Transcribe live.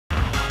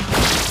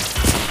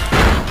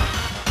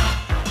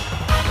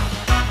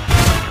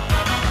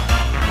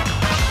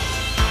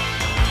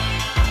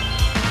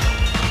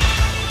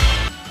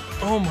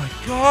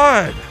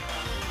god!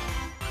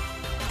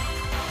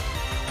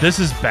 This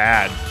is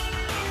bad.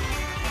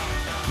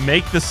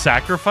 Make the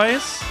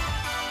sacrifice?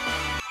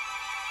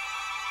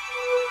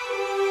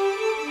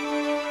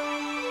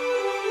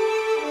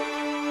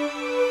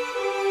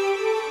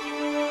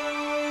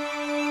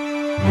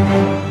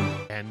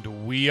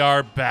 And we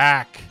are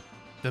back.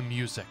 The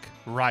music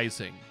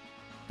rising.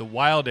 The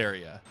wild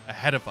area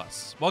ahead of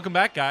us. Welcome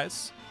back,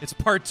 guys. It's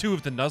part 2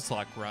 of the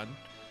Nuzlocke run.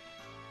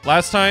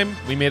 Last time,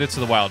 we made it to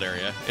the wild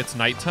area. It's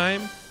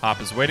nighttime.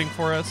 Hop is waiting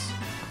for us.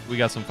 We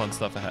got some fun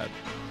stuff ahead.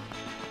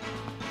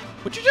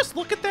 Would you just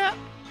look at that?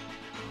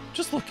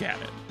 Just look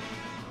at it.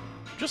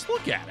 Just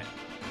look at it.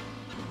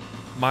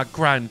 My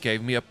gran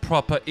gave me a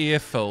proper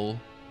earful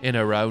in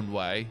her own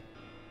way.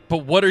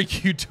 But what are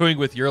you doing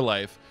with your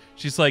life?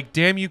 She's like,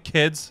 damn you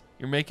kids.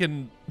 You're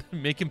making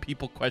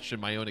people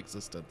question my own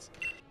existence.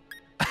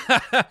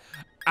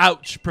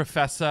 Ouch,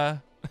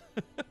 Professor.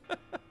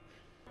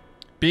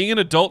 Being an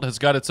adult has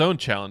got its own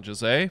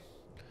challenges, eh?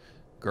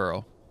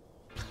 Girl.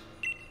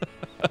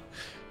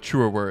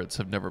 Truer words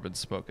have never been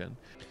spoken.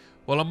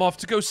 Well, I'm off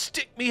to go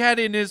stick me head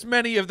in as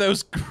many of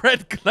those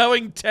red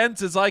glowing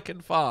tents as I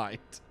can find.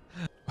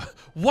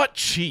 What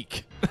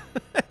cheek?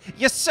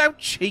 You're so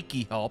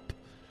cheeky, Hop.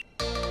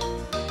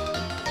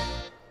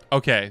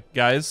 Okay,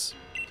 guys.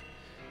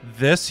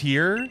 This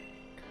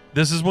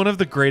is one of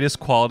the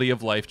greatest quality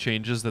of life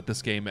changes that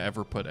this game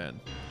ever put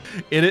in.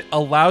 It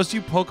allows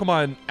you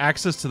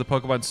access to the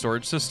Pokemon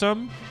storage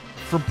system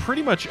from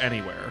pretty much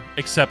anywhere,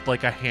 except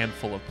like a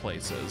handful of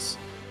places.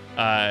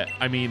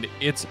 I mean,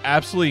 it's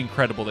absolutely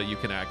incredible that you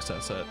can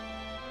access it.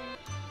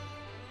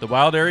 The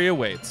wild area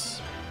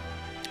waits.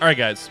 All right,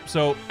 guys.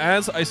 So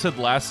as I said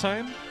last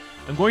time,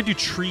 I'm going to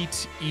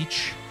treat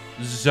each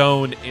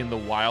zone in the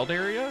wild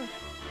area,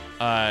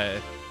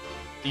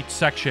 each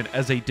section,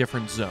 as a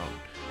different zone.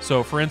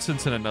 So for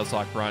instance, in a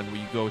Nuzlocke run, when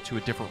you go to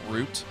a different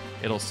route,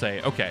 it'll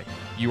say, okay,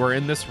 you are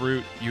in this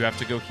route, you have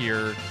to go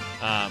here.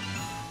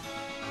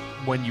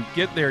 When you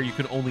get there, you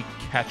can only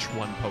catch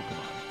one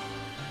Pokemon.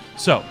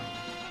 So,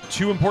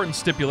 2 important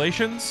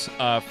stipulations.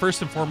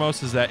 First and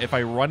foremost is that if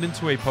I run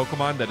into a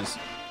Pokemon that is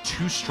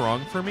too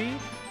strong for me,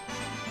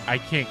 I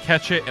can't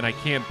catch it and I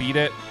can't beat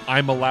it,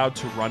 I'm allowed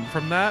to run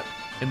from that,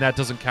 and that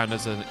doesn't count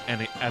as an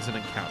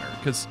encounter.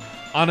 Because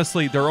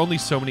honestly, there are only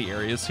so many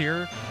areas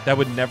here that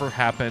would never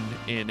happen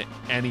in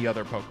any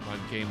other Pokemon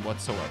game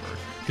whatsoever,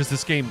 because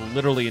this game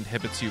literally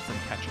inhibits you from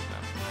catching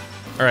them.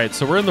 All right,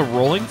 so we're in the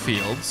rolling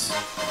fields.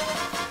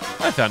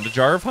 I found a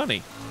jar of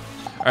honey.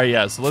 All right,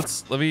 yeah, so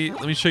let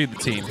me show you the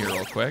team here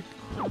real quick.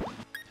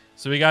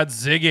 So we got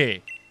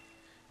Ziggy.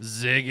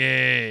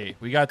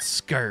 We got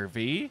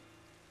Scurvy.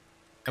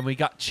 And we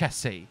got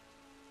Chessie.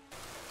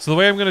 So the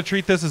way I'm going to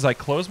treat this is I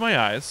close my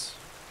eyes.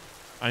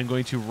 I'm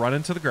going to run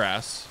into the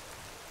grass.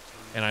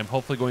 And I'm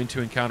hopefully going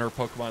to encounter a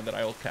Pokemon that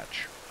I will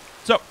catch.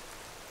 So,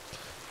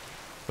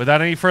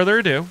 without any further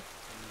ado,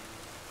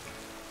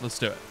 let's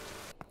do it.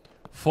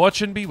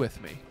 Fortune be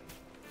with me.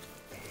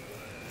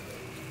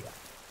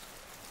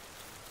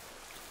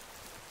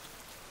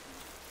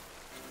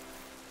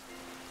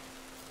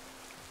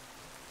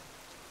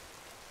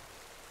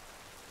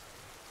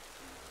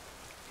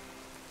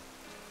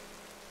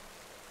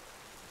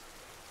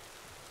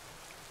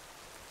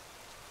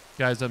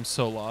 Guys, I'm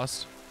so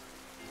lost.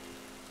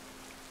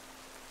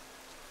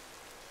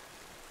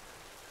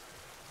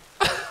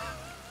 I'm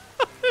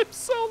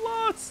so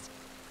lost.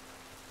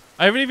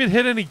 I haven't even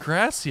hit any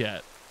grass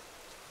yet.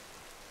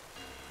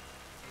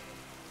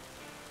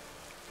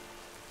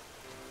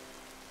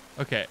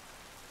 Okay.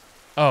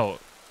 Oh.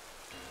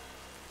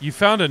 You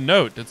found a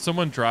note. Did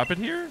someone drop it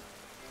here?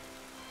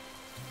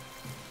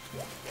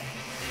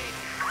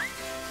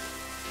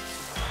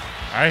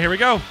 All right, here we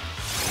go.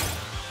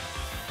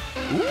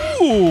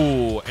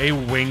 Ooh, a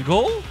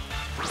Wingull?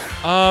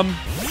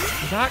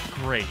 Not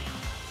great.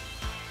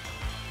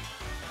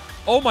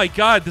 Oh my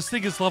god, this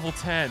thing is level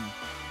 10.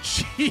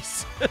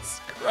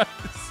 Jesus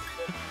Christ.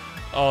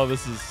 Oh,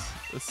 this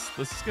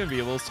is gonna be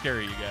a little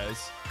scary, you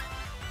guys.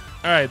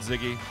 Alright,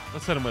 Ziggy.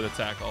 Let's hit him with a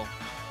tackle.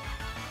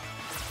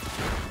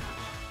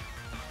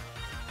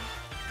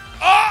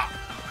 Ah!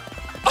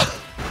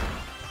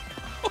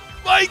 Oh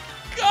my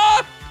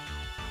god!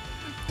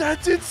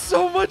 That did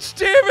so much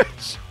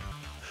damage!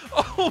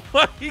 Oh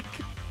my god.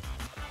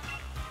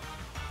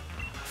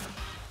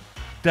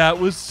 That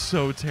was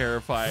so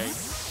terrifying.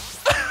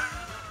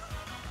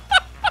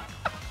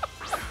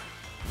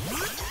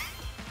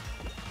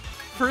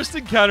 First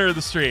encounter of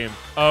the stream.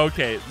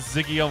 Okay,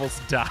 Ziggy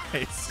almost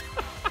dies.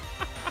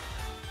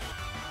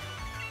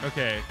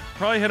 Okay,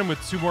 probably hit him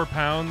with 2 more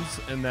pounds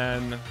and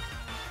then...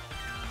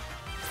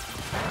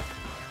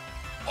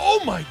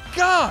 Oh my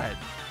god!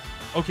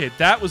 Okay,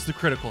 that was the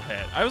critical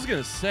hit. I was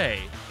gonna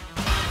say...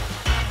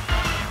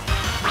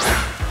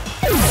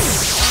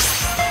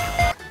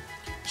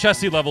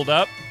 Chessie leveled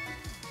up.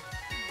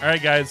 All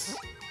right, guys.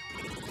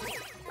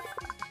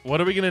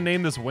 What are we going to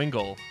name this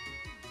Wingull?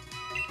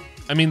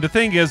 I mean, the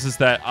thing is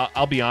that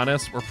I'll be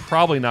honest, we're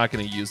probably not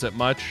going to use it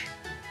much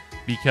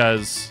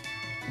because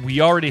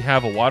we already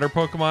have a water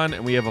Pokemon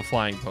and we have a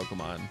flying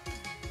Pokemon.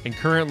 And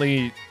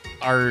currently,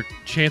 our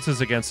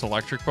chances against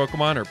electric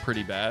Pokemon are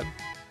pretty bad.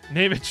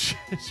 Name it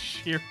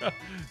Shiro.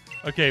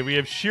 Okay, we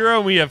have Shiro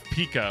and we have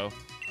Pico.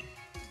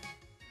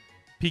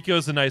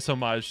 Pico's a nice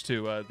homage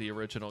to the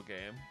original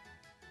game.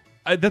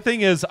 The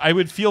thing is, I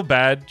would feel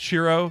bad,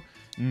 Shiro,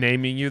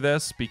 naming you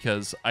this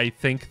because I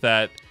think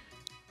that,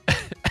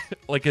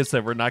 like I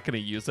said, we're not going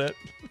to use it.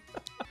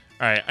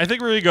 All right, I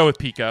think we're going to go with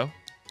Pico.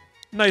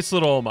 Nice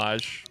little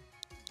homage.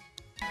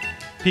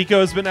 Pico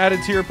has been added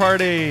to your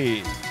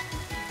party.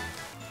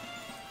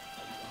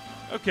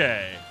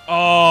 Okay.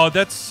 Oh,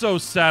 that's so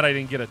sad I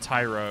didn't get a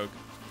Tyrogue.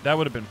 That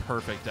would have been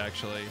perfect,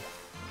 actually.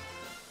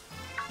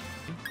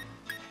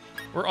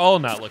 We're all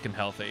not looking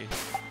healthy.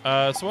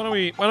 So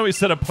why don't we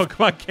set up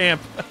Pokemon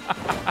Camp?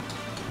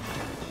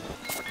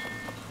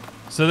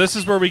 So this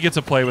is where we get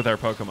to play with our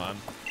Pokemon.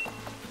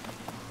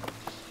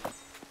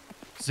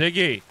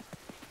 Ziggy.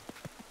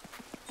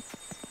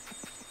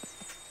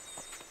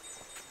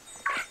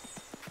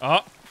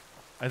 Oh,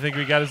 I think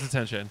we got his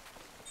attention.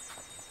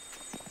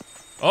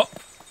 Oh.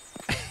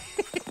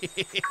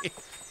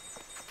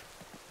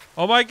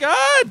 Oh my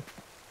God!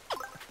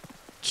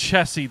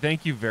 Chessie,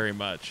 thank you very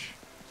much.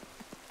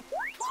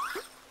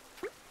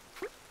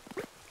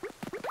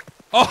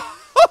 Oh,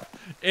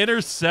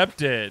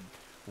 intercepted.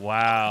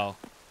 Wow.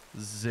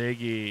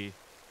 Ziggy.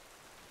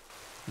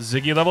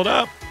 Ziggy leveled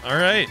up. All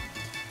right.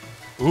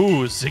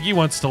 Ooh, Ziggy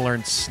wants to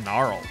learn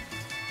Snarl.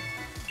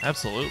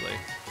 Absolutely.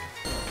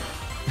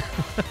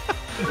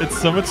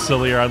 It's so much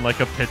sillier on like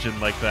a pigeon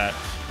like that.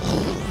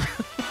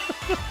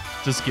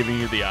 Just giving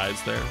you the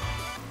eyes there.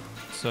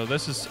 So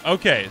this is...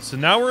 Okay, so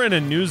now we're in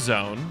a new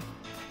zone.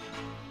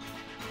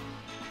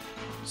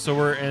 So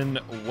we're in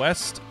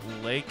West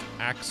Lake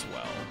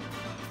Axwell.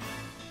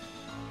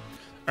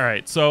 All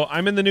right, so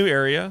I'm in the new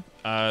area.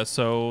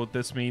 So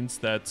this means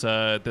that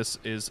this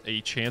is a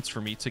chance for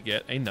me to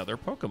get another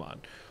Pokemon.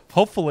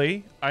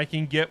 Hopefully, I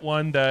can get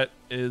one that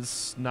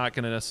is not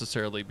going to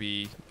necessarily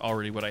be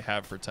already what I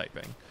have for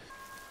typing.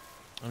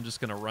 I'm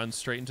just going to run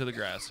straight into the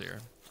grass here.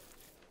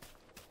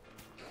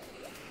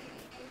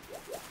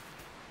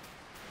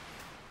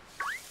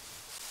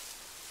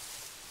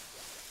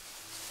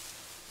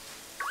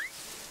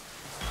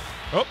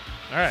 Oh,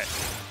 all right.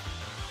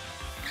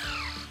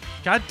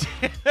 God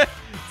damn it.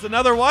 It's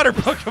another water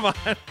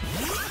Pokemon.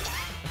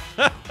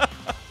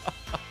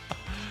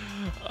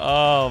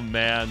 Oh,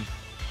 man.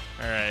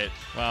 All right.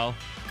 Well,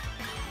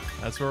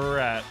 that's where we're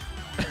at.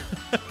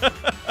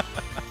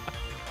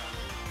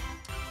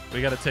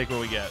 We got to take what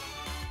we get.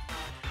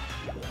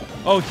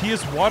 Oh, he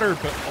is water,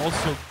 but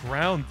also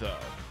ground, though.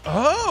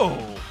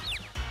 Oh!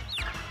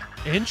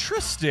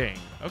 Interesting.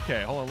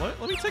 Okay, hold on.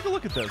 Let me take a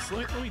look at this.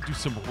 Let me do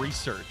some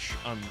research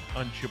on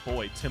your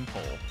boy,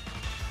 Timpole.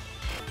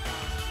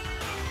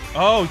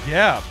 Oh,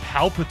 yeah.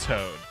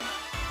 Palpitoad.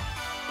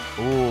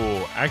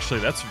 Ooh, actually,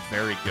 that's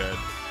very good.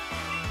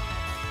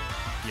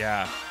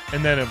 Yeah.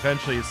 And then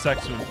eventually his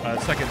second evolution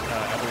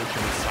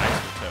is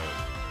Seismitoad.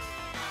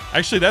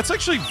 Actually, that's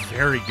actually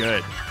very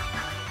good.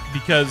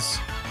 Because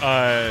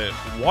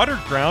water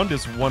ground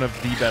is one of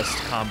the best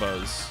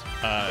combos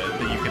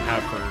that you can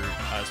have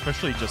for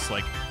especially just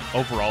like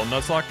overall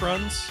Nuzlocke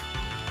runs.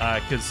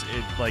 Because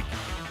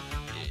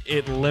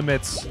it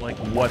limits like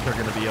what they're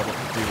going to be able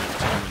to do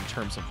in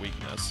terms of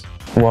weakness.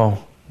 Whoa,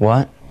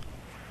 what?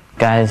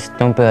 Guys,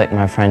 don't be like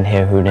my friend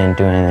here who didn't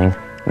do anything.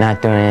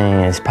 Not doing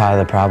anything is part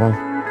of the problem.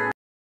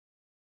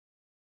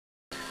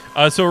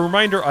 So a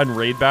reminder on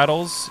raid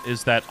battles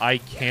is that I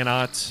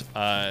cannot,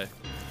 I'm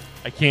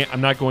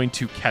not going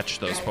to catch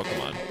those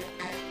Pokemon.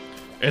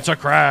 It's a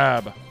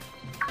crab.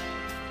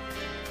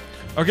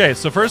 Okay,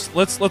 so first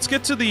let's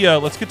get to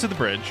the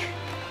bridge.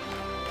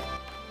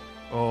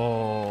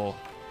 Oh,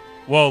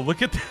 whoa!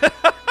 Look at that.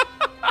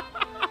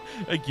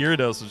 A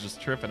Gyarados was just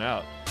tripping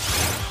out.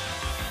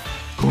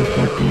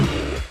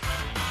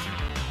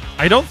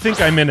 I don't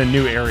think I'm in a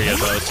new area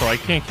though, so I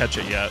can't catch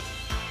it yet.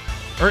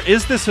 Or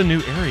is this a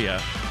new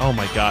area? Oh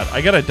my God,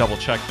 I gotta double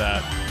check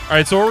that. All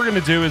right, so what we're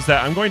gonna do is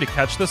that I'm going to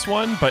catch this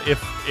one, but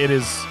if it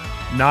is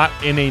not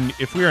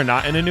if we are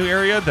not in a new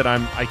area, then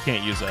I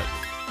can't use it.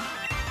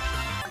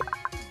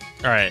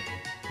 All right,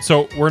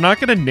 so we're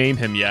not gonna name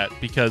him yet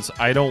because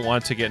I don't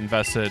want to get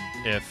invested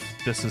if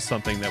this is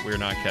something that we're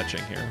not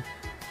catching here.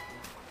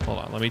 Hold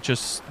on, let me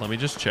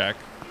just check.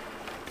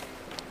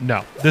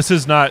 No, this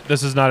is not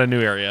a new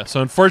area.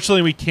 So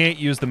unfortunately, we can't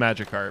use the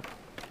Magikarp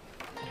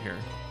here.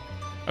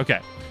 Okay,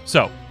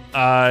 so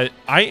I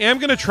am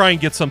gonna try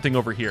and get something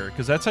over here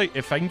because that's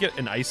if I can get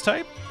an ice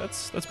type,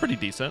 that's pretty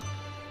decent.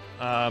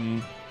 All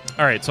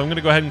right, so I'm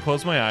gonna go ahead and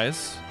close my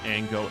eyes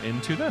and go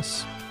into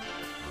this.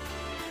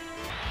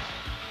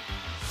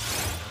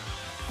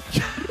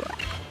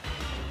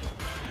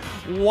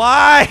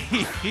 Why?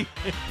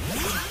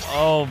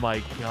 Oh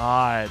my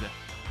God.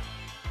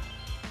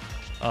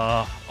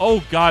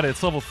 Oh God,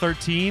 it's level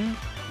 13.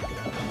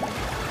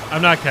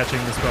 I'm not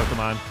catching this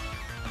Pokemon.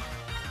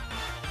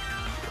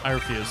 I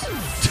refuse.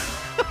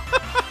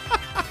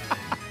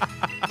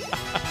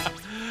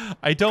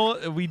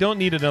 We don't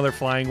need another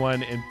flying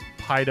one, and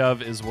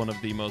Pidove is one of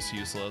the most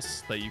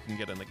useless that you can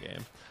get in the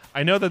game.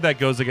 I know that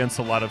goes against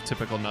a lot of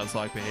typical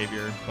Nuzlocke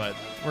behavior, but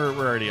we're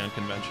already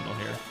unconventional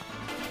here.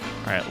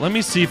 All right, let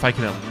me see if I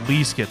can at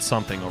least get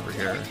something over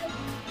here.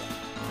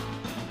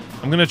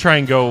 I'm going to try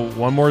and go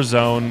one more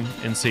zone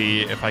and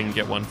see if I can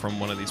get one from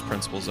one of these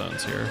principal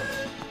zones here.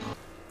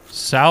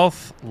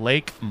 South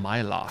Lake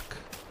Mylock.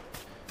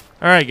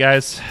 All right,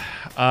 guys.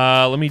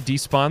 Let me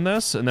despawn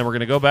this, and then we're going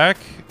to go back.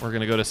 We're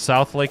going to go to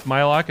South Lake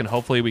Mylock, and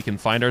hopefully we can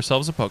find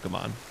ourselves a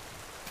Pokemon.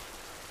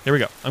 Here we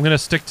go. I'm going to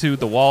stick to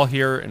the wall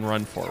here and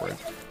run forward,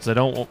 because I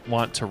don't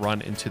want to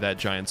run into that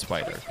giant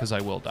spider, because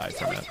I will die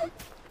from it.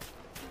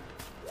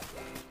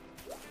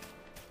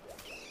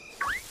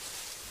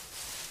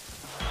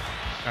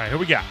 All right, who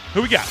we got?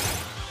 Who we got?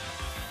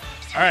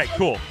 All right,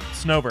 cool.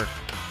 Snover.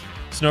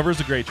 Snover's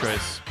a great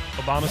choice.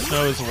 Obama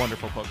Snow is a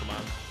wonderful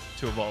Pokemon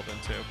to evolve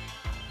into.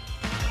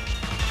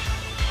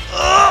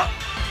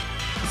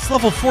 It's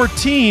level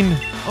 14.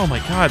 Oh my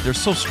god, they're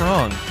so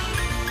strong.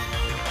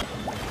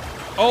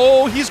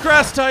 Oh, he's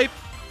grass type.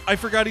 I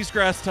forgot he's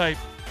grass type.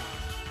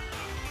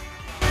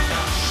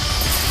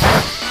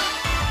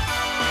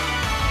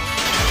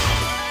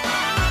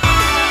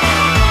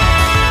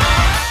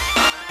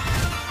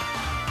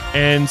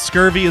 And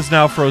Scurvy is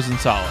now frozen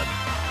solid.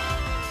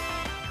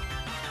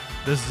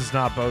 This does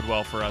not bode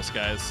well for us,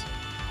 guys.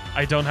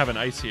 I don't have an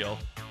ice heal.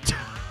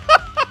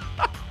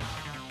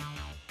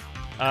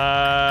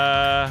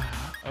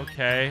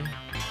 Okay.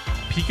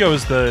 Pico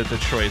is the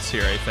choice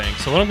here, I think.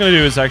 So what I'm going to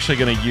do is actually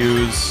going to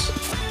use...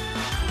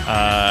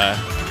 oh,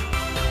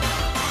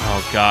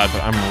 God,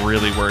 but I'm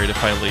really worried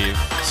if I leave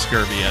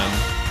Scurvy in.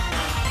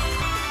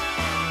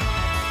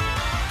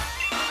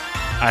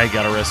 I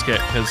got to risk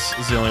it, because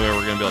it's the only way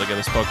we're going to be able to get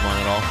this Pokemon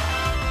at all.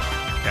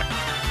 Okay.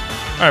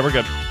 All right, we're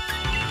good.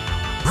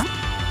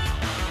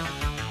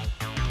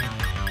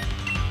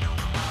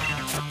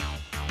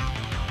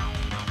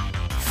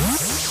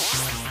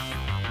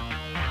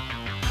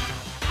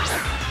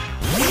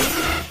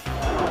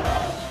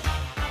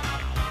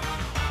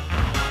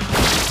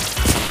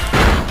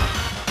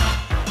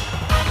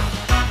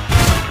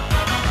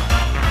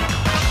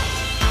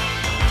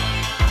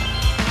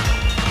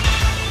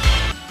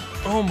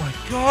 Oh my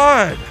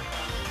god!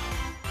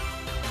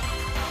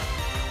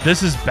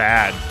 This is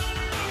bad.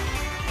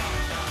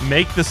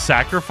 Make the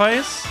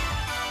sacrifice?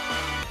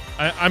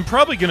 I'm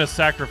probably gonna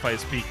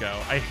sacrifice Pico.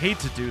 I hate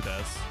to do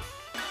this,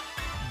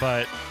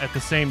 but at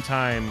the same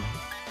time,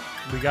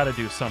 we gotta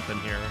do something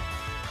here.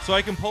 So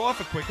I can pull off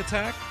a quick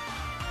attack.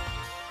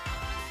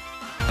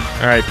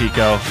 Alright,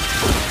 Pico.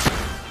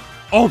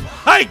 Oh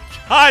my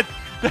god!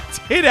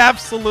 That did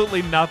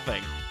absolutely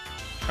nothing.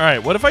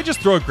 Alright, what if I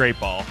just throw a Great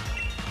Ball?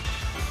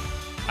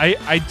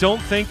 I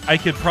don't think I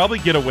could probably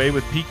get away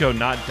with Pico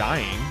not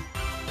dying.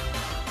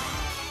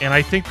 And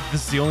I think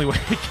this is the only way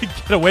I could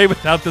get away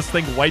without this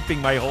thing wiping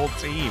my whole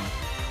team.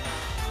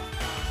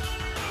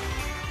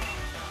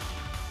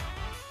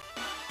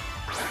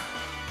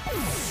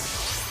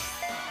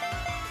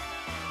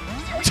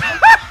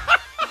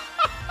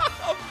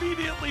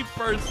 Immediately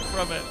burst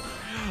from it.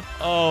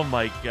 Oh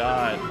my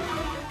god.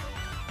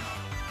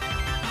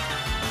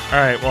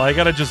 Alright, well I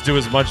gotta just do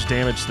as much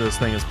damage to this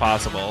thing as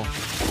possible.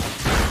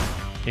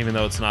 Even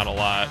though it's not a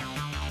lot.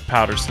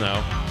 Powder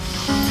Snow.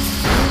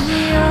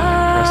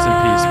 Rest in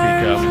peace,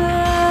 Pico.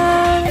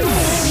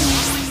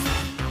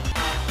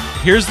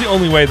 Here's the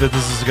only way that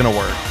this is going to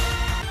work.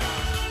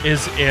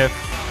 Is if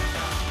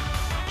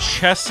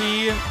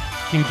Chessie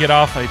can get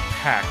off a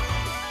peck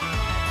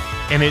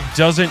and it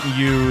doesn't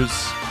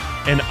use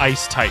an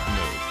Ice-type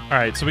move.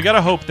 Alright, so we got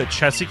to hope that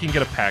Chessie can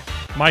get a peck.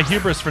 My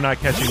hubris for not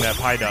catching that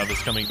Pidove is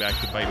coming back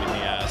to bite me in the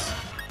ass.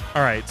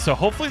 Alright, so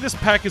hopefully this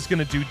pack is going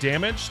to do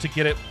damage to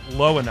get it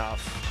low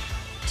enough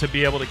to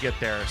be able to get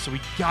there. So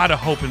we gotta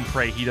hope and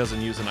pray he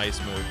doesn't use an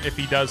ice move. If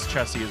he does,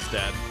 Chessie is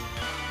dead.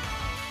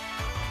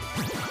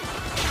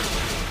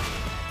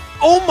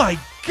 Oh my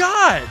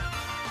god!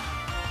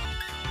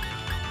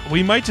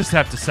 We might just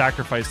have to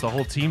sacrifice the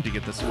whole team to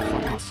get this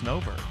fucking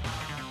Snover.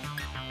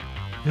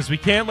 Because we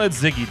can't let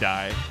Ziggy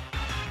die.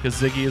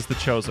 Because Ziggy is the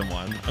chosen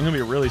one. I'm gonna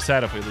be really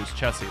sad if we lose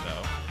Chessie,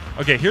 though.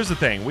 Okay, here's the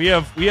thing. We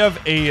have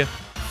a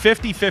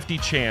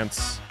 50-50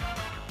 chance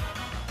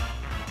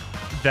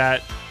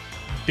that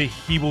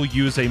he will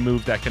use a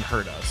move that can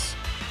hurt us.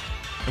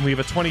 And we have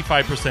a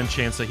 25%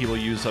 chance that he will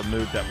use a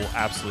move that will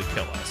absolutely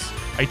kill us.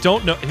 I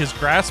don't know. His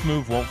grass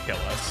move won't kill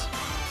us.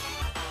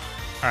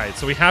 Alright,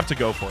 so we have to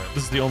go for it.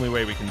 This is the only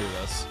way we can do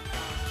this.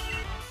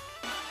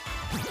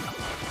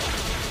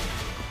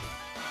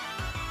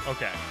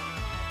 Okay.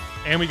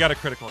 And we got a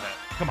critical hit.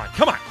 Come on,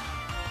 come on!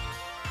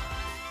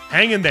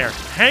 Hang in there.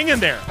 Hang in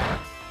there!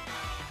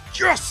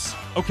 Yes!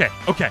 Okay,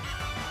 okay.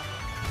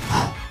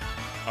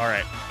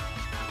 Alright.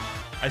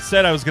 I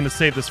said I was going to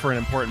save this for an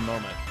important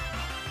moment.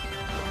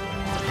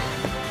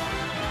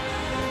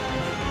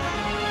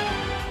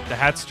 The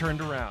hat's turned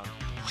around.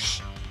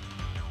 Whoosh.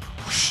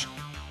 Whoosh.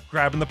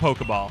 Grabbing the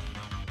Pokeball.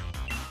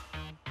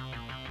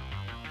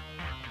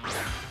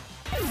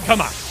 Come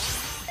on.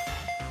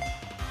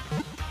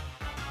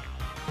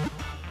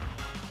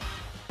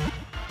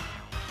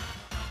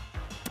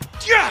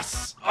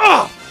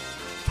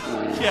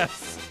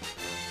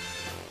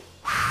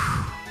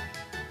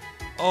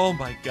 Oh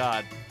my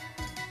god.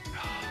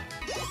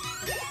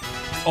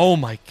 Oh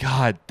my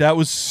god. That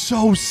was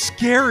so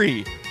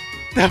scary.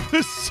 That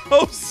was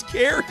so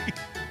scary.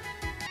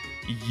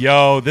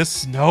 Yo,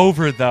 this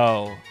Snover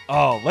though.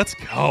 Oh, let's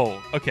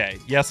go. Okay.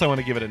 Yes, I want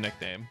to give it a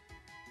nickname.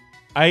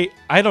 I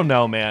don't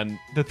know, man.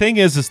 The thing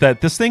is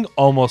that this thing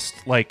almost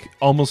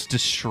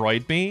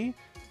destroyed me.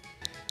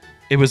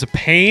 It was a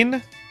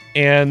pain,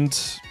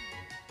 and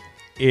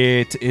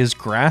it is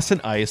grass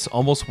and ice.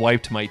 Almost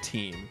wiped my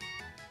team.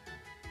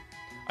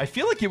 I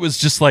feel like it was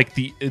just like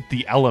the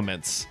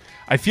elements.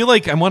 I feel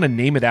like I want to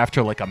name it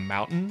after like a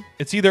mountain.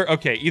 It's either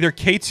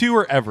K2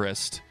 or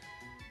Everest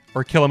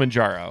or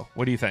Kilimanjaro.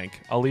 What do you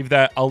think? I'll leave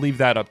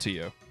that up to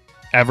you.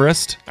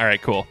 Everest? All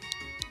right, cool.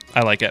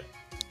 I like it.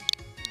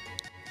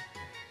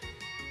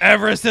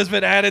 Everest has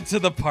been added to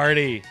the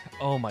party.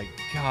 Oh my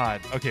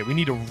god. Okay, we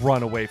need to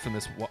run away from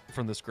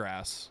this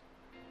grass.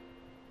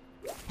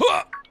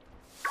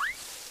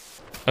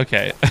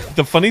 Okay.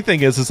 The funny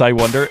thing is I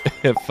wonder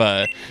if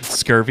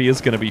Scurvy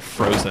is going to be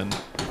frozen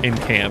in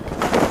camp.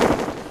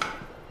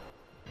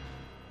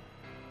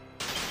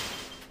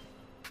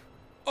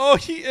 Oh,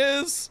 he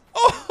is.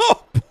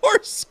 Oh, poor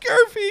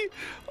Scurvy.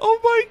 Oh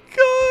my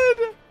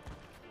god.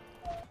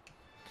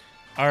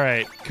 All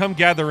right, come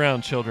gather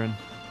round, children.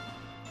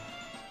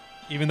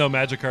 Even though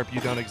Magikarp, you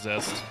don't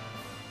exist.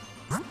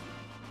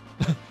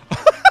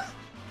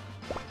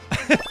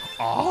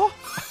 Aw?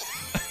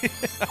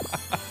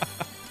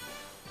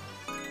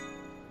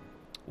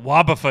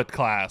 Wobbuffet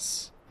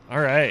class. All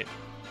right.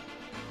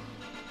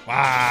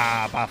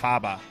 Wah,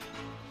 bafaba.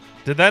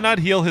 Did that not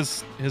heal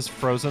his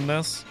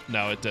frozenness?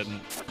 No, it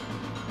didn't.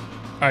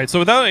 All right, so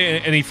without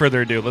any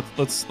further ado,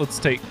 let's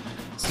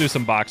do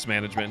some box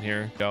management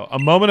here. Go. A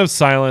moment of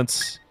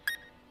silence.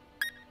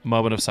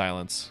 Moment of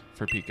silence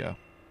for Pico.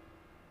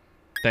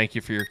 Thank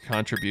you for your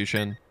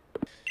contribution.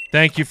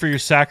 Thank you for your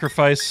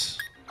sacrifice,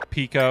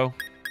 Pico.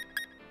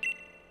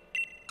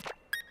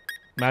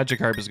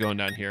 Magikarp is going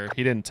down here.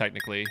 He didn't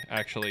technically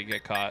actually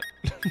get caught.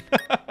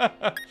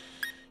 I'm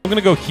going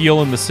to go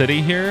heal in the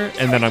city here,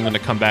 and then I'm going to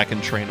come back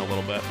and train a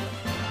little bit.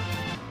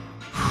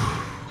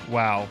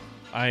 Wow.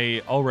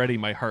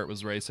 My heart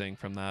was racing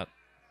from that.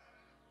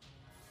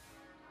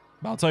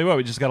 But I'll tell you what,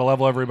 we just got to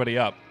level everybody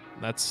up.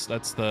 That's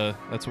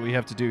what we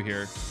have to do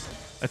here.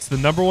 That's the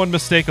 #1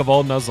 mistake of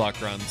all Nuzlocke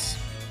runs.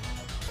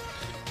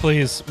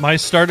 Please, my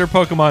starter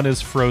Pokemon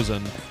is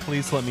frozen.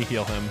 Please let me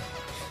heal him.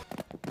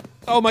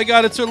 Oh my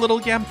god, it's our little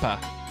Yampa.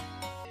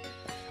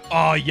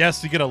 Oh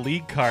yes, we get a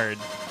league card.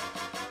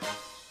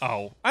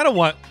 Oh, I don't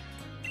want...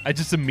 I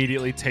just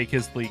immediately take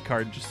his league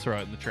card and just throw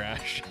it in the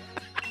trash.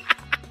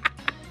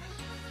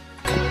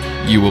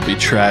 You will be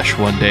trash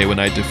one day when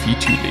I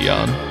defeat you,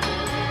 Leon.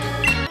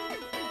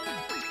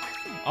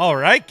 All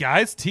right,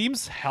 guys.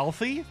 Team's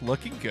healthy.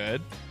 Looking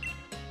good.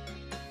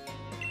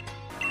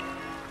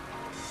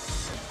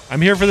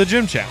 I'm here for the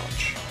gym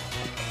challenge.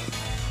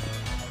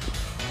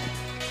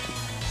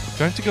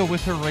 Do I have to go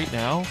with her right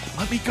now?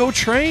 Let me go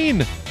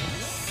train.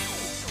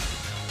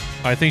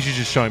 I think she's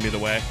just showing me the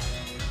way.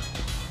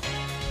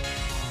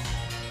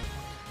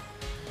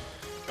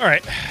 All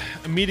right.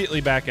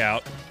 Immediately back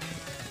out.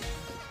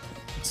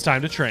 It's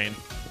time to train.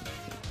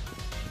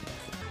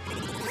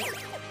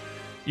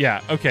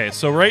 Yeah, okay.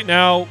 So right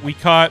now we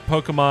caught a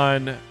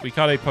Pokemon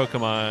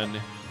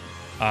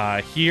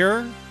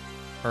here.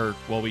 Or,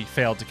 well, we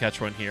failed to catch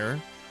one here.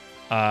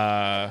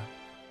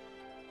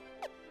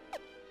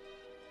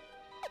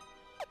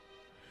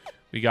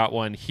 We got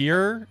one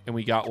here, and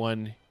we got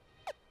one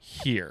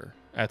here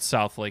at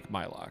South Lake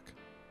Mylock.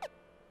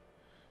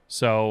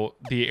 So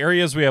the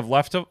areas we have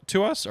left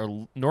to us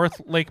are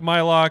North Lake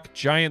Mylock,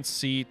 Giant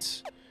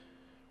Seat,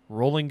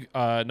 Rolling...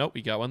 nope,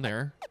 we got one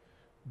there.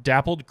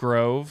 Dappled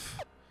Grove,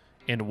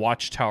 and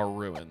Watchtower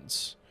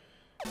Ruins.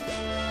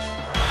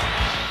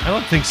 I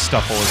don't think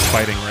Stuffle is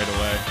fighting right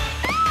away.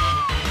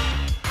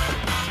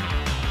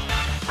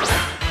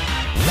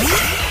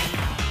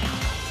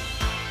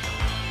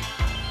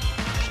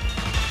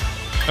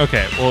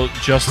 Okay, well,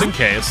 just in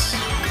case.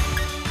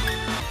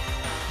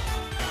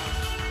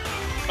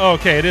 Oh,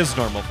 okay, it is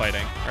normal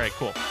fighting. All right,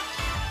 cool.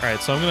 All right,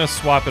 so I'm going to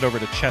swap it over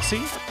to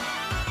Chessie.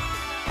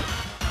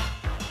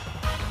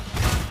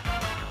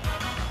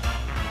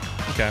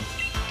 Okay.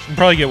 I can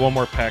probably get one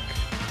more peck.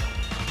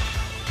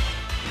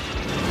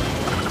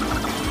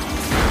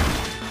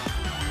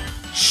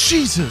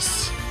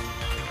 Jesus!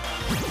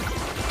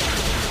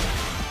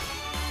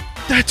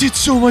 That did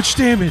so much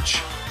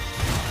damage!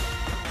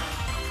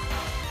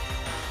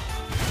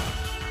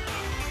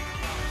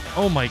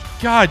 Oh my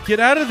god,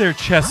 get out of there,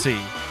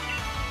 Chessie!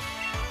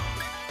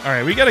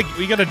 Alright, we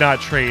gotta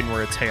not train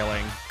where it's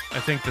hailing. I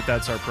think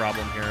that's our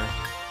problem here.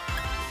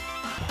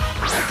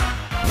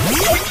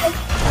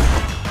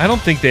 I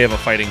don't think they have a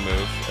fighting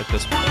move at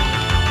this point.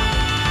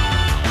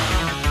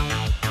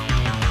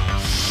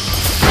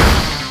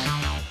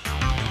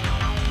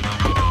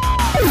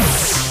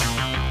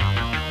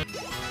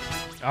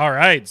 All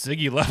right,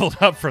 Ziggy leveled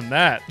up from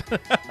that.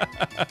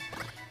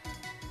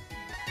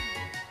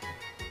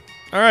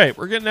 All right,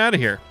 we're getting out of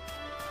here.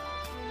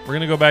 We're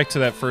going to go back to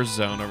that first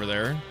zone over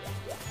there.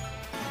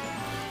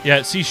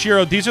 Yeah, see,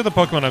 Shiro, these are the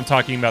Pokemon I'm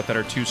talking about that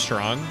are too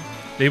strong.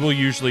 They will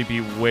usually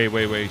be way,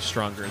 way, way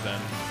stronger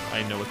than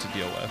I know what to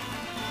deal with.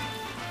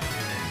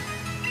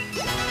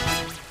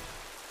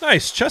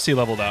 Nice, Chessie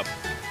leveled up.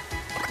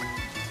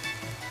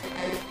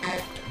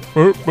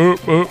 Boop, boop,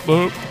 boop,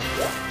 boop.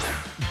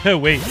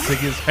 Wait,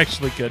 Ziggy's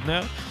actually good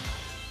now?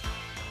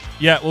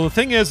 Yeah, well, the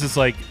thing is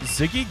like,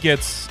 Ziggy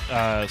gets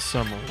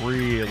some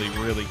really,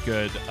 really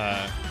good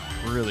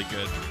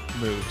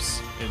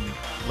moves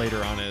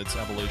later on in its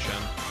evolution.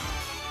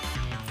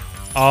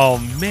 Oh,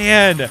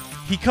 man.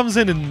 He comes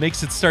in and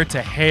makes it start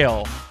to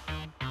hail.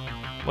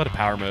 What a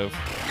power move.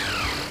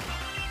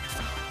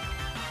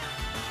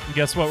 And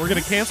guess what? We're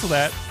going to cancel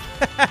that.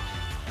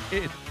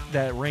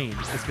 That rain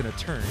is going to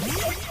turn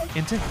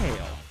into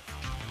hail.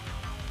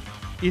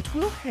 It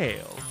will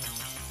hail.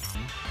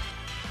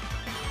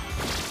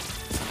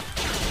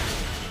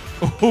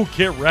 Oh,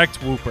 get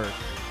wrecked, Whooper.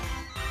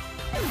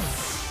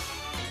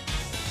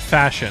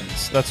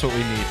 Fashions. That's what we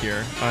need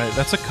here. All right,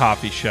 that's a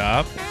coffee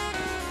shop.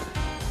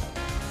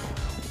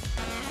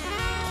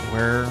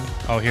 Where?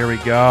 Oh, here we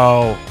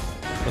go.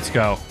 Let's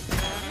go.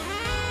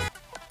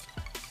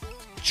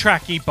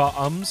 Tracky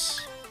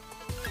bottoms.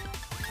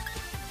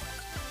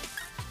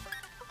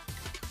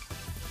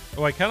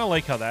 Oh, I kind of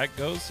like how that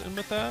goes in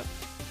with that.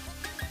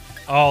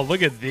 Oh,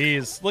 look at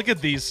these. Look at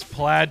these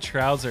plaid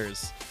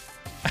trousers.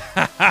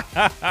 All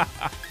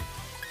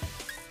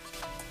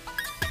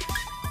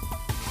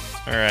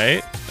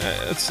right.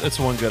 It's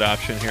one good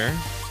option here.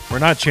 We're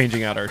not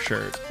changing out our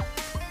shirt.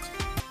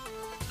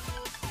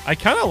 I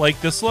kind of like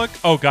this look.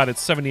 Oh, God,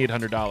 it's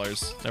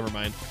 $7,800. Never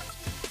mind.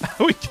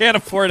 We can't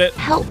afford it.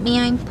 Help me,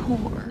 I'm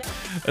poor.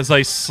 As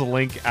I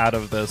slink out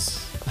of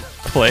this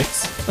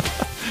place.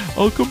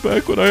 I'll come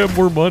back when I have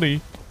more money.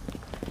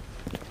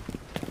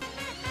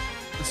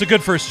 It's a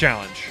good first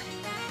challenge.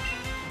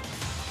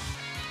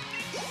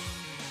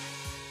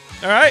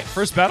 All right,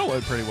 first battle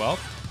went pretty well.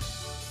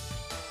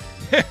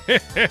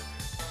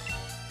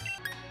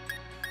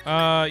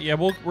 Yeah,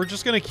 we're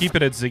just going to keep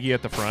it at Ziggy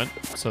at the front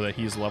so that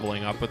he's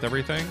leveling up with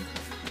everything.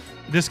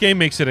 This game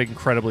makes it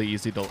incredibly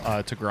easy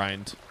to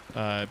grind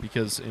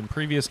because in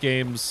previous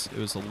games, it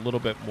was a little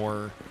bit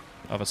more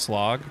of a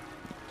slog.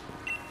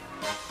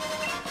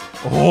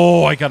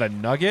 Oh, I got a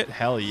nugget?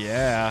 Hell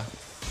yeah.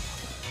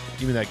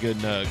 Give me that good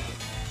nug.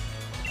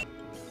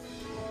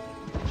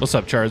 What's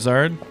up,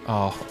 Charizard?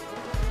 Oh,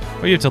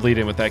 well, you have to lead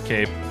in with that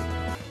cape.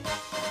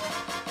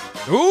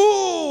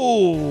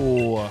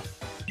 Ooh!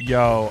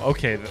 Yo,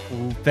 okay.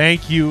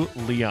 Thank you,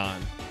 Leon.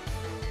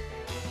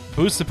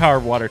 Boost the power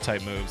of water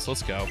type moves.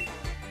 Let's go.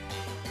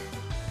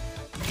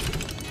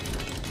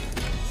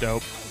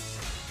 Dope.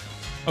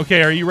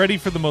 Okay, are you ready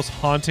for the most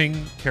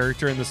haunting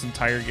character in this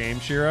entire game,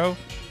 Shiro?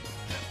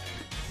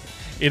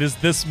 It is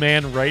this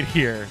man right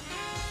here.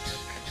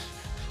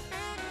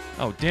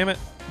 Oh, damn it.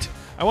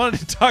 I wanted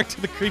to talk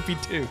to the creepy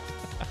dude.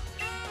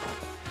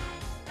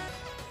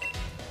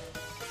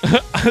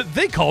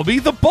 They call me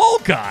the ball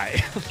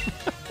guy.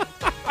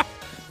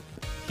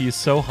 He's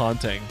so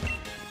haunting.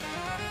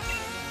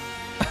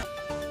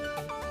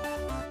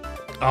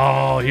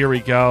 Oh, here we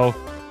go.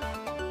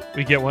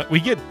 We get one. We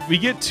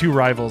get two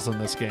rivals in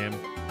this game.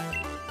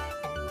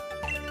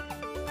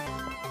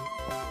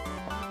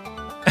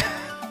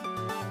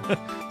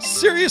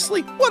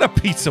 Seriously? What a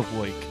piece of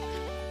work.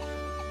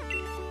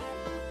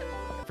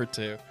 For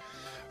two.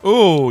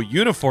 Ooh,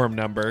 uniform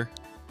number.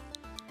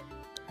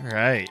 All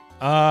right.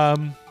 I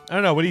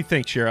don't know. What do you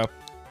think, Shiro?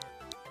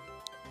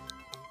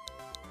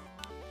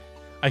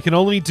 I can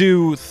only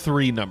do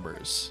 3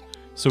 numbers,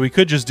 so we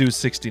could just do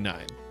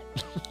 69.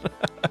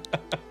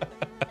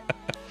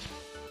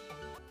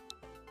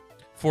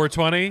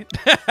 420?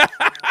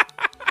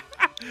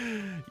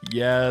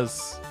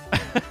 Yes.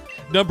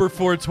 Number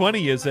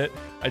 420, is it?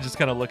 I just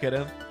kind of look at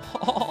him.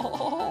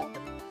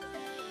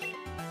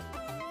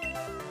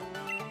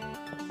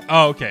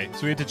 Oh, okay.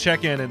 So we have to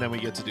check in, and then we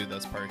get to do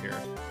this part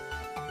here.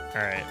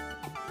 All right.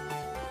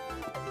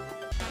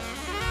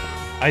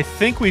 I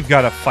think we've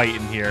got a fight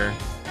in here,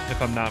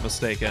 if I'm not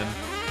mistaken.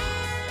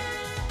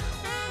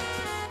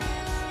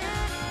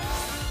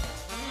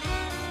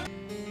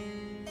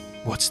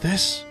 What's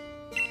this?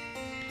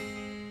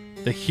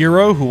 The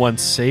hero who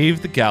once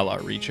saved the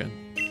Galar region.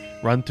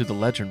 Run through the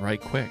legend right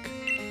quick.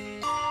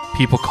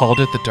 People called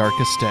it the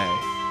darkest day.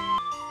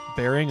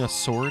 Bearing a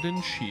sword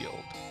and shield.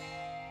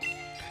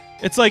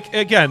 It's like,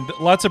 again,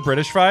 lots of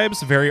British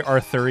vibes. Very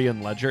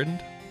Arthurian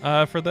legend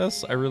for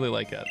this. I really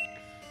like it.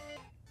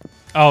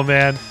 Oh,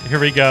 man. Here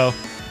we go.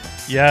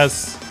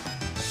 Yes.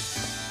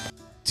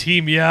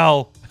 Team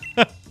Yell.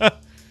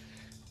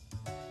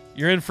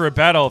 You're in for a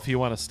battle if you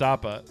want to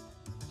stop it.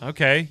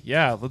 Okay.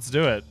 Yeah, let's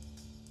do it.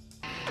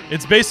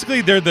 It's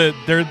basically they're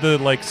the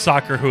like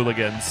soccer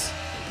hooligans.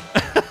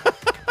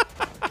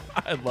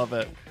 I love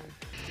it.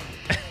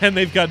 And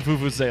they've got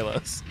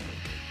vuvuzelas.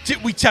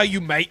 Didn't we tell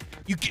you, mate?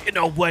 You get in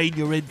our way and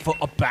you're in for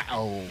a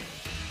battle.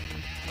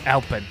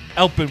 Alpin,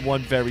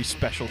 one very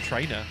special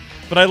trainer.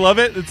 But I love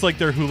it. It's like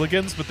they're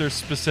hooligans, but they're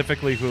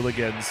specifically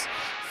hooligans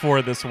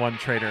for this one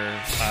trainer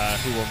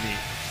who will meet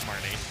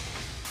Marnie.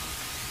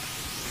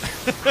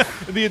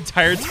 The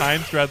entire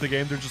time throughout the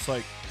game, they're just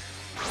like,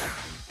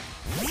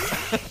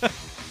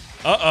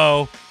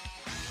 uh-oh.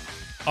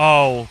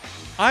 Oh,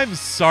 I'm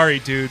sorry,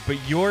 dude, but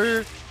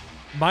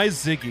my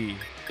Ziggy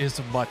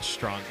is much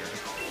stronger.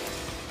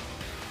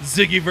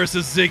 Ziggy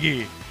versus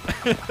Ziggy.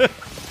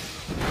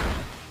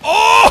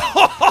 Oh!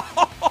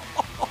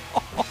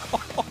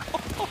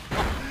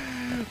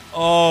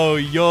 Oh,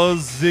 your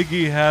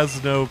Ziggy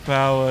has no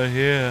power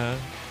here.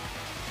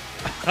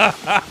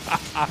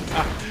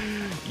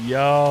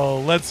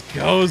 Yo, let's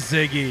go,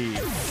 Ziggy.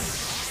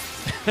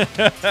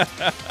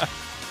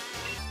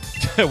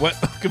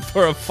 Went looking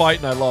for a fight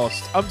and I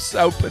lost. I'm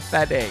so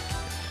pathetic.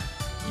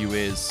 You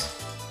is.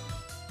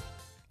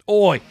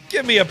 Oi,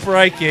 give me a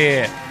break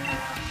here.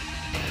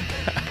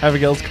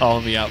 Abigail's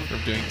calling me out for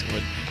doing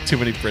too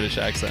many British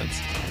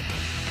accents.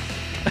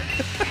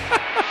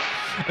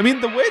 I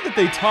mean, the way that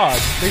they talk,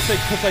 they say,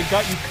 "'Cause I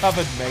got you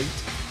covered, mate."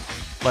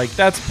 Like,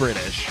 that's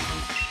British.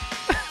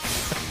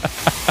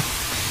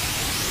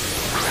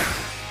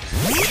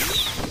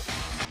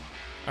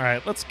 All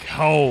right, let's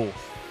go.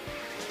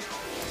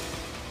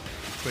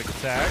 Quick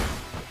attack.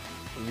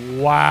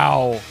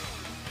 Wow.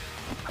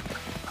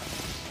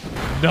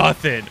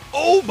 Nothing.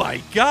 Oh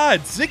my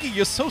God, Ziggy,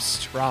 you're so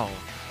strong.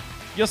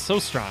 You're so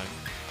strong.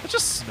 Let's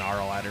just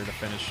snarl at her to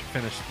finish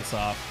this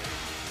off.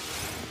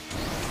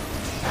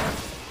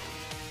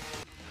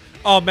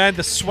 Oh man,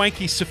 the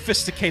swanky,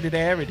 sophisticated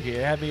air in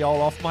here had me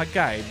all off my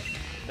game.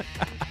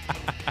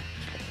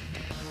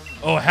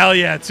 Oh hell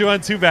yeah,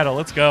 2-on-2 battle.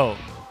 Let's go.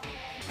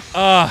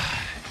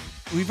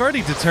 We've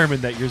already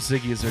determined that your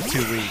Ziggies are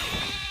too weak.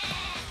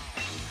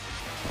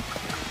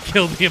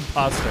 Kill the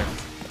imposter.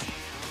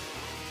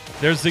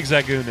 Their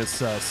Zigzagoon is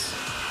sus.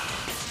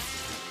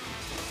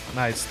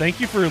 Nice. Thank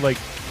you for, like,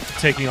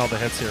 taking all the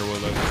hits here,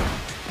 Willow.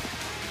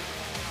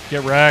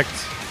 Get wrecked.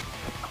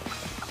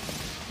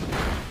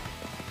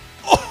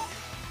 Oh!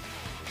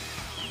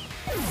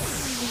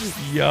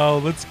 Yo,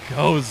 let's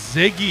go,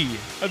 Ziggy.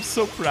 I'm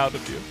so proud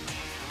of you.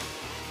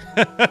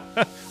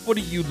 What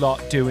are you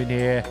lot doing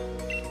here?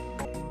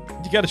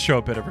 You got to show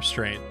a bit of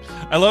restraint.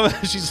 I love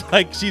it. She's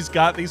like, she's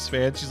got these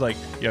fans. She's like,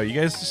 yo, you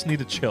guys just need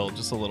to chill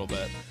just a little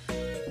bit.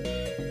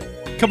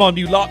 Come on,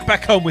 you lot,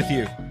 back home with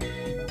you.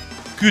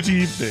 Good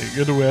evening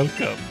and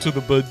welcome to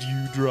the Bud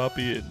You Drop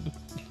In.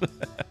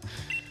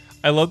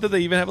 I love that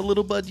they even have a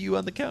little Bud You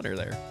on the counter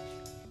there.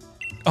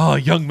 Oh,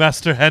 young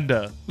Master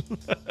Henda.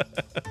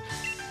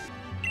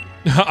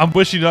 I'm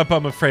wishing up.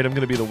 I'm afraid I'm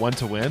going to be the one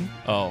to win.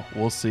 Oh,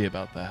 we'll see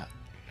about that.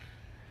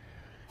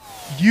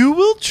 You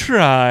will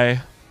try.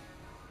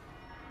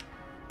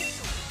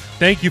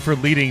 Thank you for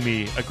leading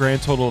me a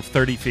grand total of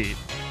 30 feet.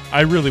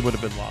 I really would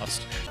have been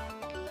lost.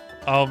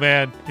 Oh,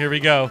 man. Here we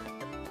go.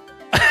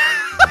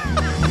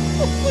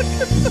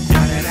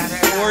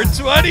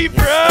 420,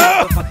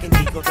 bro!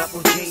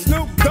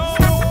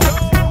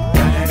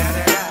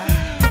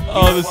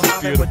 Oh, this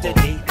is beautiful.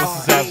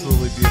 This is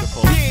absolutely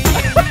beautiful.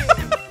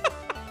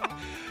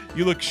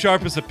 You look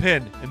sharp as a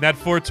pin. And that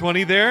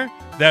 420 there,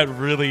 that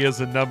really is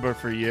a number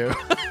for you.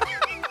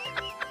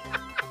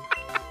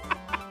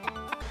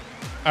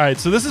 All right,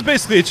 so this is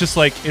basically, it's just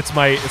like, it's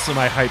my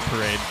hype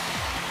parade.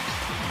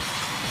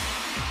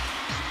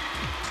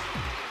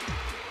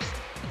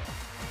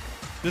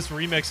 This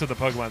remix of the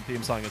Pokemon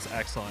theme song is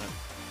excellent.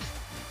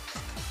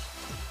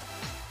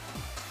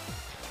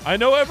 I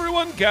know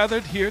everyone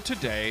gathered here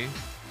today,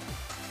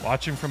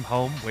 watching from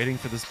home, waiting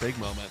for this big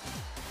moment.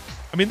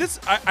 I mean,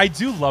 I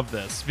do love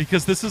this,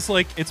 because this is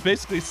like, it's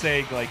basically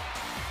saying, like,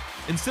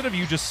 instead of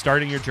you just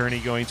starting your journey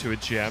going to a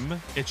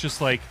gym, it's just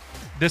like,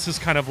 this is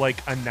kind of like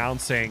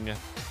announcing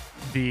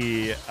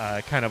the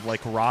kind of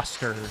like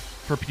roster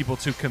for people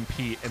to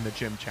compete in the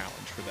gym challenge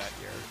for that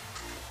year.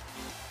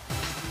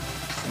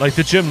 Like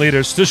the gym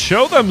leaders to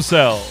show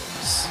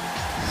themselves.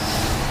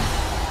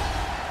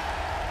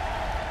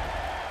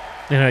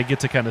 And I get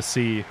to kind of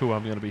see who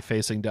I'm going to be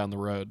facing down the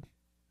road.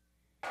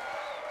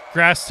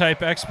 Grass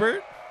type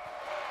expert.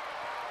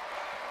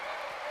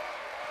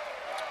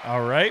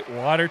 All right,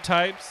 water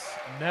types.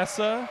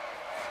 Nessa.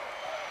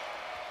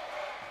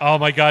 Oh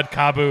my God,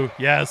 Kabu.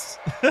 Yes.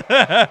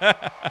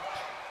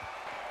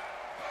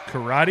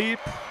 Karate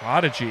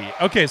Prodigy.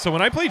 Okay, so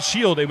when I played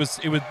Shield,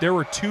 there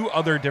were two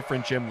other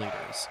different gym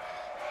leaders.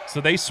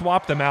 So they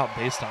swapped them out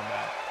based on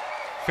that.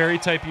 Fairy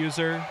type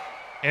user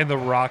and the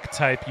rock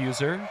type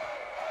user.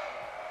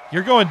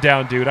 You're going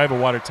down, dude. I have a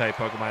water type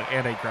Pokemon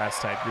and a grass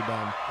type. You're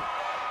done.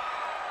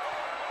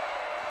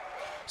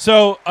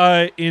 So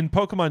in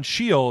Pokemon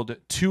Shield,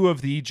 two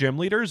of the gym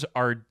leaders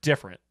are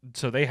different.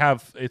 So they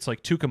have, it's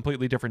like two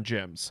completely different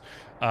gyms.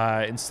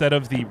 Instead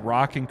of the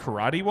rock and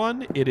karate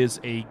one, it is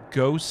a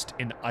ghost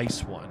and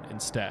ice one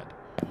instead.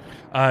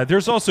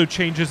 There's also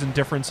changes and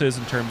differences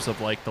in terms of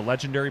like the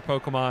legendary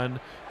Pokemon,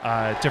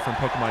 different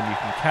Pokemon you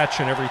can catch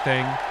and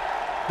everything.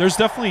 There's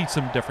definitely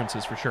some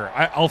differences for sure.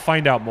 I'll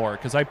find out more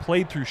because I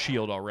played through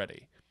Shield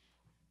already.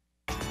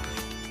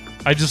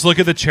 I just look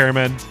at the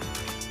chairman.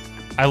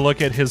 I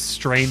look at his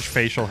strange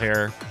facial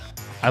hair.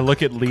 I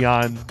look at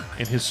Leon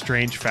and his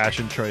strange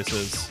fashion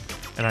choices,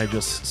 and I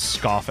just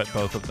scoff at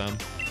both of them.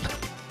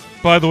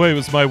 By the way, it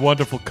was my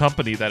wonderful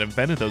company that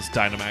invented those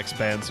Dynamax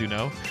bands, you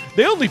know.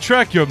 They only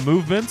track your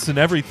movements and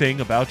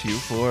everything about you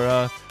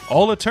for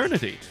all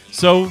eternity.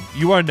 So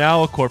you are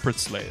now a corporate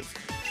slave.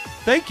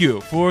 Thank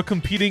you for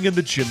competing in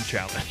the gym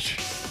challenge.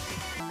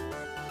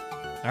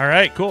 All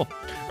right, cool.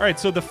 All right,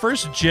 so the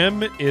first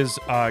gym is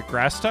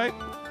grass type,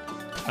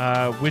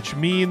 which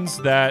means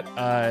that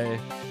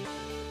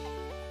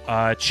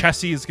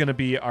Chessie is going to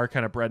be our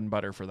kind of bread and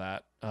butter for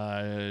that.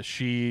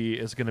 She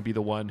is going to be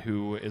the one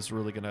who is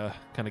really going to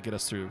kind of get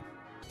us through.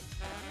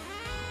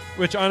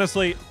 Which,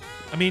 honestly,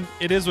 I mean,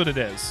 it is what it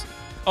is.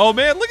 Oh,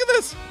 man, look at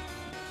this.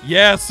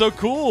 Yeah, so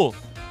cool.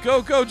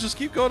 Go, go. Just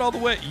keep going all the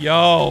way.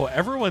 Yo,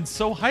 everyone's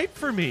so hyped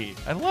for me.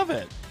 I love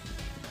it.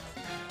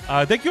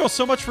 Thank you all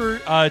so much for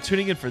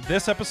tuning in for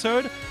this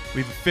episode.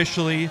 We've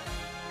officially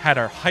had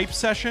our hype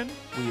session.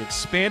 We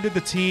expanded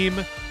the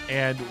team,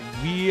 and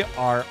we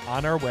are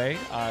on our way.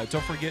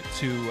 Don't forget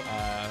to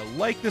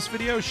like this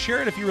video,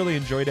 share it if you really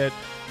enjoyed it,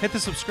 hit the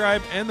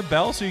subscribe and the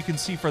bell so you can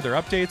see further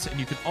updates, and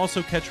you can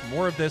also catch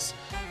more of this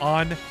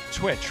on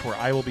Twitch, where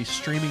I will be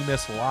streaming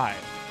this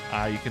live.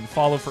 You can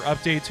follow for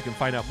updates. You can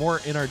find out more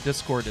in our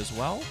Discord as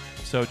well.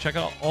 So check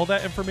out all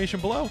that information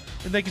below.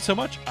 And thank you so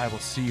much. I will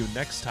see you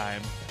next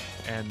time.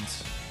 And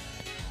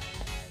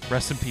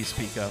rest in peace,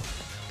 Pico.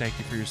 Thank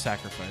you for your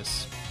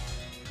sacrifice.